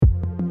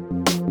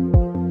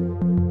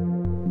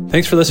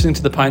Thanks for listening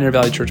to the Pioneer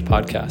Valley Church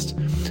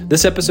podcast.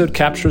 This episode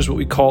captures what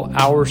we call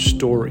our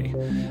story.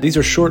 These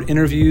are short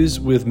interviews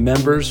with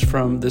members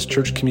from this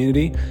church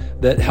community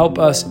that help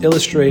us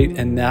illustrate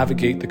and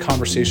navigate the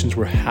conversations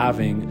we're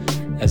having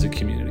as a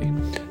community.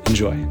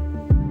 Enjoy.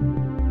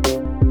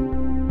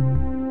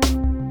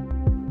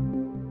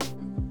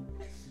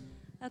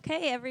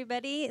 Okay,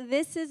 everybody,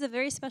 this is a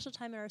very special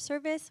time in our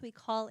service. We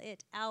call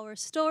it Our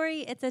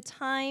Story. It's a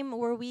time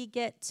where we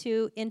get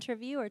to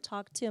interview or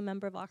talk to a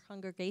member of our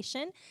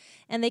congregation,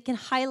 and they can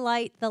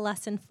highlight the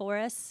lesson for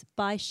us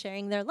by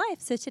sharing their life.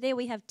 So today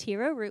we have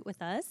Thyra Root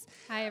with us.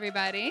 Hi,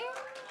 everybody.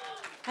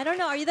 I don't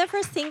know, are you the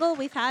first single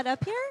we've had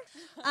up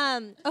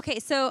here? Okay,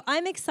 so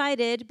I'm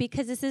excited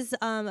because this is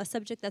a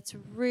subject that's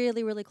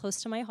really, really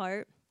close to my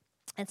heart.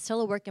 It's still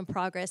a work in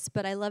progress,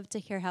 but I love to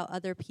hear how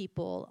other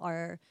people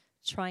are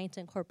trying to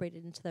incorporate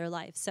it into their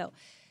life. So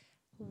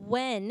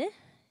when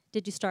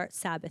did you start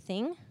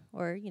Sabbathing,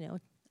 or, ing,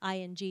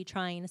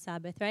 trying to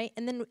Sabbath, right?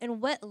 And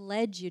what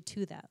led you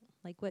to that?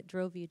 Like, what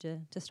drove you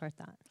to start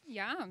that?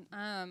 Yeah,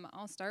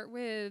 I'll start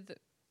with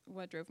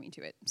what drove me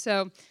to it.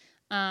 So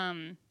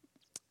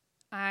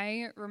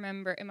I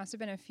remember, it must have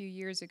been a few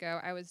years ago,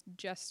 I was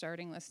just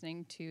starting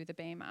listening to the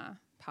Bema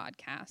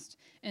podcast.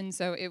 And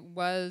so it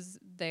was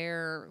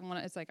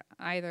it's like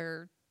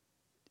either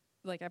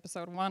like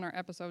episode 1 or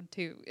episode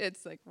 2.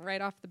 It's like right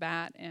off the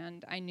bat,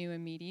 and I knew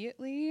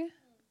immediately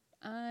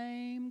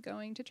I'm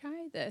going to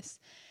try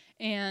this.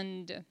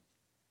 And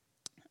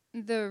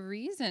the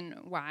reason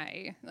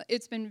why,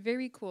 it's been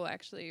very cool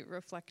actually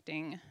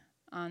reflecting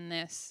on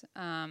this.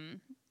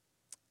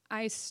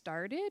 I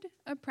started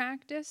a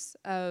practice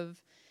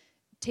of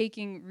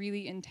taking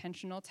really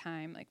intentional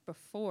time, like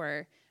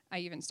before I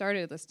even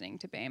started listening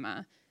to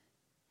Bema,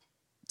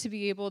 to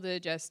be able to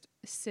just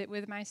sit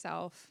with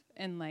myself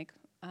and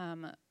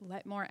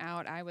let more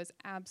out. I was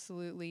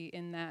absolutely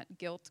in that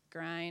guilt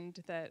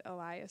grind that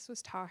Elias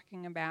was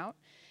talking about.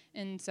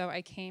 And so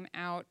I came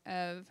out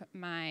of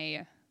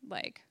my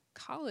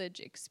college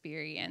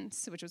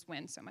experience, which was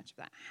when so much of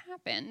that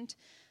happened,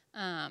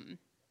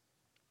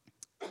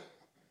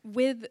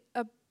 with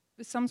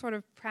some sort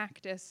of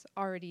practice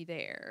already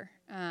there.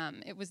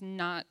 It was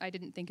not, I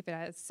didn't think of it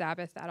as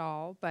Sabbath at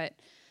all, but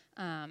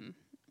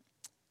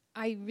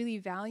I really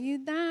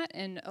valued that,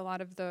 and a lot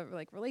of the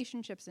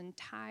relationships and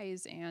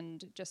ties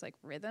and just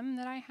rhythm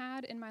that I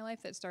had in my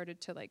life that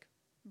started to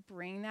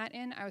bring that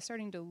in. I was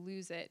starting to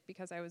lose it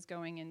because I was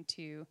going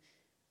into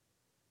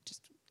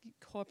just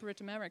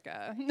corporate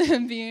America,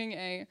 being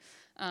a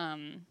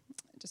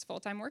just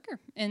full-time worker.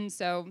 And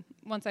so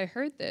once I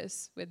heard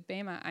this with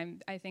Bema,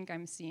 I think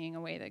I'm seeing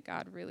a way that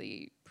God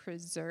really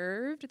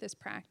preserved this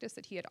practice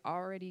that he had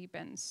already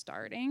been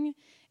starting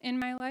in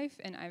my life,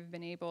 and I've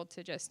been able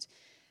to just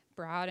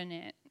broaden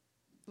it,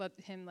 let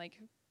him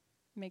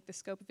make the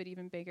scope of it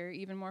even bigger,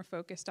 even more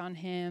focused on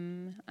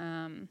him,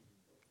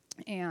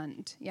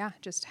 and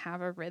just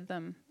have a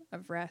rhythm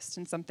of rest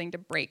and something to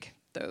break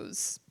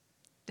those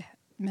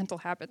mental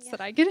habits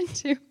that I get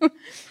into.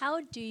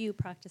 How do you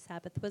practice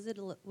Sabbath?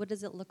 What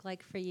does it look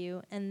like for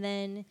you? And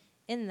then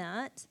in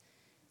that,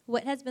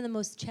 what has been the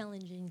most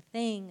challenging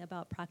thing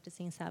about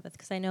practicing Sabbath?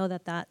 Because I know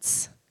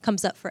that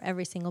comes up for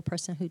every single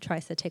person who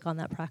tries to take on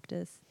that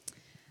practice.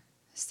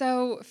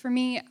 So for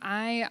me,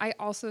 I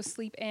also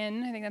sleep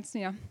in. I think that's,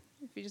 if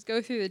you just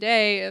go through the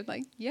day,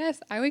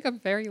 yes, I wake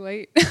up very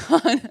late.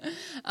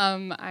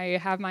 I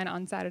have mine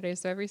on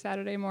Saturdays, so every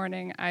Saturday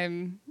morning,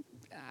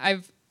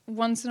 I've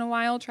once in a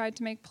while tried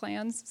to make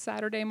plans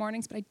Saturday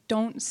mornings, but I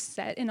don't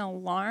set an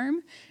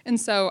alarm. And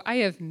so I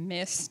have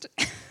missed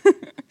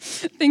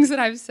things that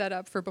I've set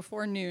up for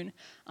before noon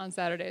on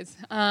Saturdays.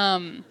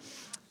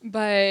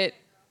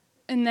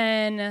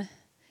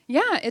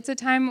 It's a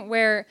time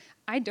where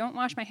I don't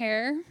wash my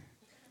hair.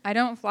 I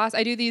don't floss.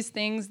 I do these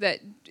things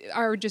that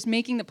are just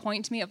making the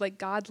point to me of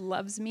God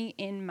loves me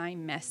in my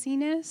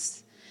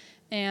messiness.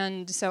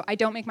 And so I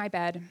don't make my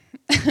bed.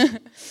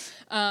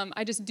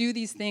 I just do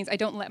these things. I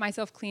don't let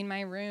myself clean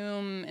my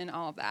room and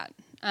all of that.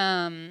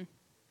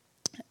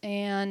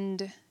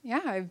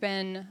 I've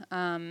been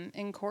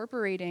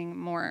incorporating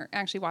more,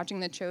 actually watching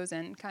The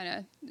Chosen.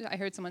 I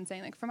heard someone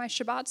saying, for my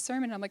Shabbat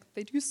sermon, I'm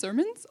they do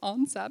sermons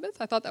on Sabbath?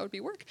 I thought that would be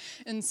work.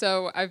 And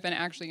so I've been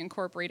actually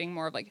incorporating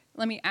more of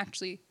let me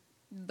actually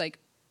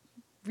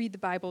read the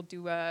Bible,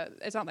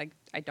 it's not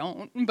I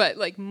don't,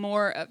 but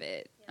more of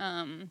it.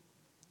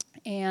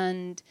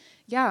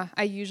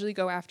 I usually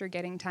go after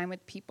getting time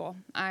with people.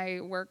 I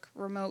work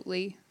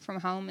remotely from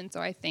home, and so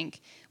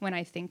when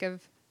I think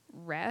of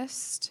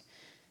rest,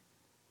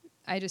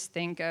 I just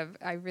think of,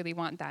 I really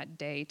want that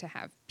day to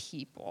have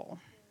people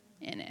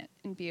in it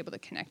and be able to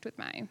connect with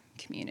my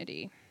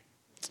community.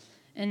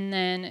 And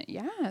then,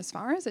 as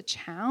far as a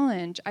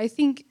challenge, I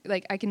think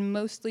I can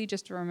mostly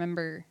just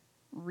remember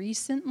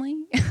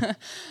recently.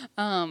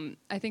 I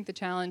think the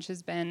challenge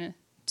has been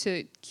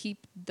to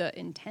keep the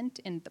intent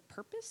and the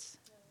purpose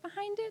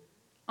behind it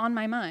on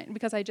my mind,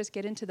 because I just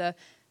get into the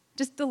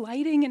just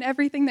delighting in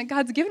everything that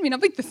God's given me. And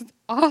I'm like, this is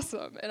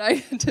awesome. And I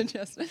had to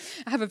just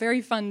have a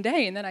very fun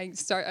day. And then I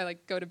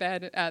like go to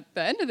bed at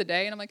the end of the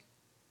day and I'm like,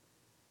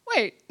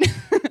 wait,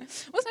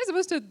 wasn't I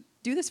supposed to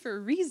do this for a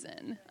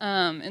reason?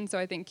 And so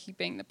I think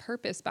keeping the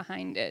purpose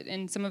behind it,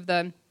 and some of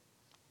the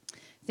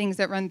things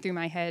that run through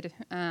my head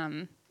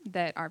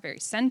that are very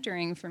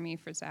centering for me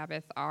for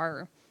Sabbath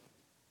are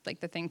like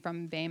the thing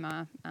from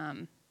Bema,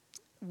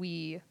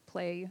 we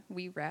play,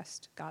 we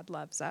rest, God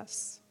loves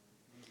us.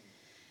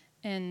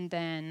 And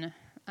then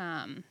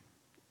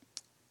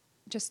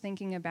just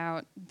thinking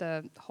about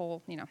the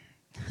whole,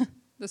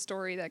 the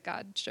story that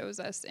God shows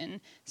us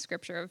in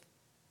Scripture of,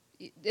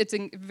 it's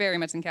very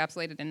much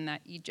encapsulated in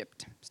that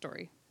Egypt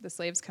story, the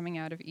slaves coming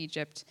out of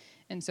Egypt.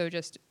 And so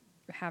just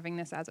having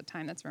this as a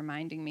time that's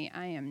reminding me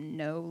I am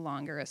no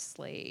longer a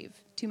slave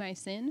to my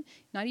sin,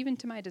 not even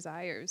to my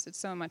desires. It's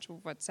so much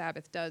of what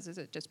Sabbath does is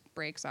it just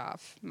breaks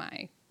off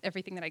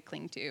everything that I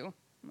cling to.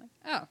 I'm like,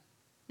 oh,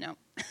 no.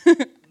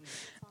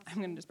 I'm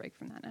going to just break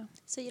from that now.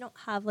 So you don't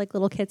have like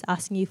little kids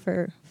asking you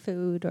for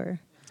food or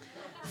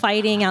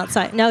fighting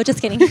outside? No,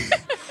 just kidding.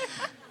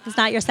 It's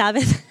not your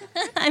Sabbath.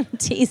 I'm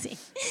teasing.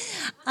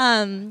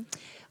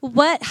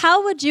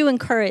 How would you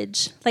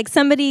encourage, like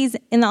somebody's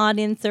in the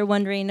audience, they're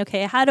wondering,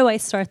 okay, how do I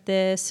start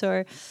this?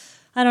 Or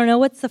I don't know,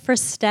 what's the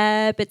first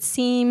step? It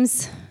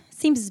seems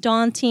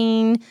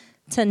daunting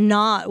to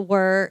not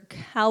work.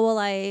 How will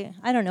I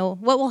don't know,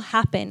 what will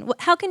happen?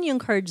 How can you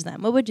encourage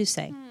them? What would you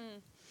say?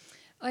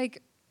 I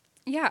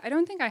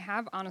don't think I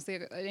have, honestly,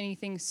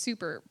 anything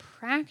super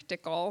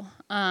practical.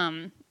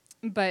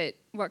 But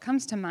what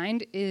comes to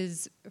mind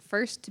is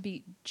first to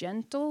be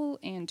gentle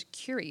and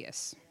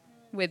curious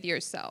with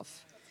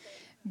yourself.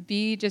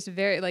 Be just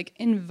very,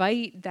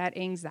 invite that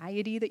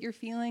anxiety that you're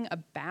feeling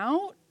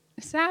about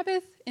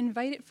Sabbath,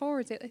 invite it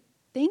forward. Say,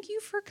 thank you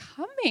for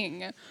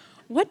coming.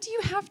 What do you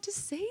have to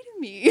say to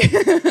me?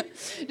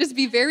 Just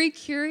be very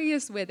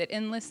curious with it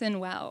and listen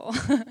well.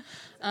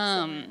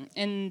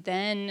 And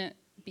then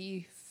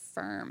be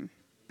firm.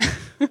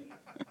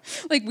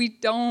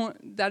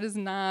 That is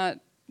not...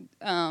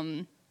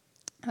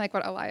 like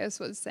what Elias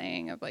was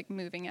saying of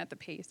moving at the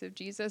pace of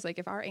Jesus.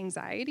 If our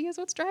anxiety is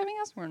what's driving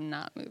us, we're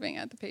not moving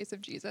at the pace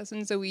of Jesus.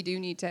 And so we do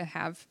need to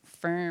have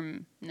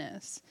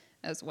firmness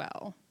as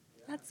well.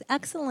 That's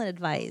excellent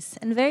advice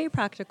and very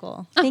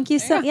practical. Thank you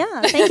so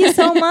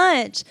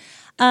much.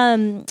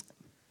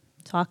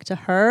 Talk to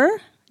her,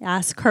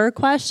 ask her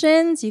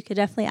questions. You could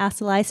definitely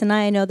ask Elias and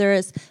I. I know there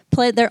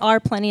are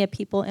plenty of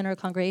people in our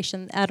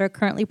congregation that are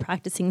currently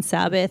practicing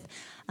Sabbath,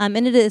 and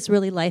it is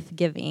really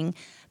life-giving.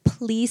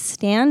 Please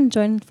stand,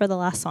 join for the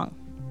last song.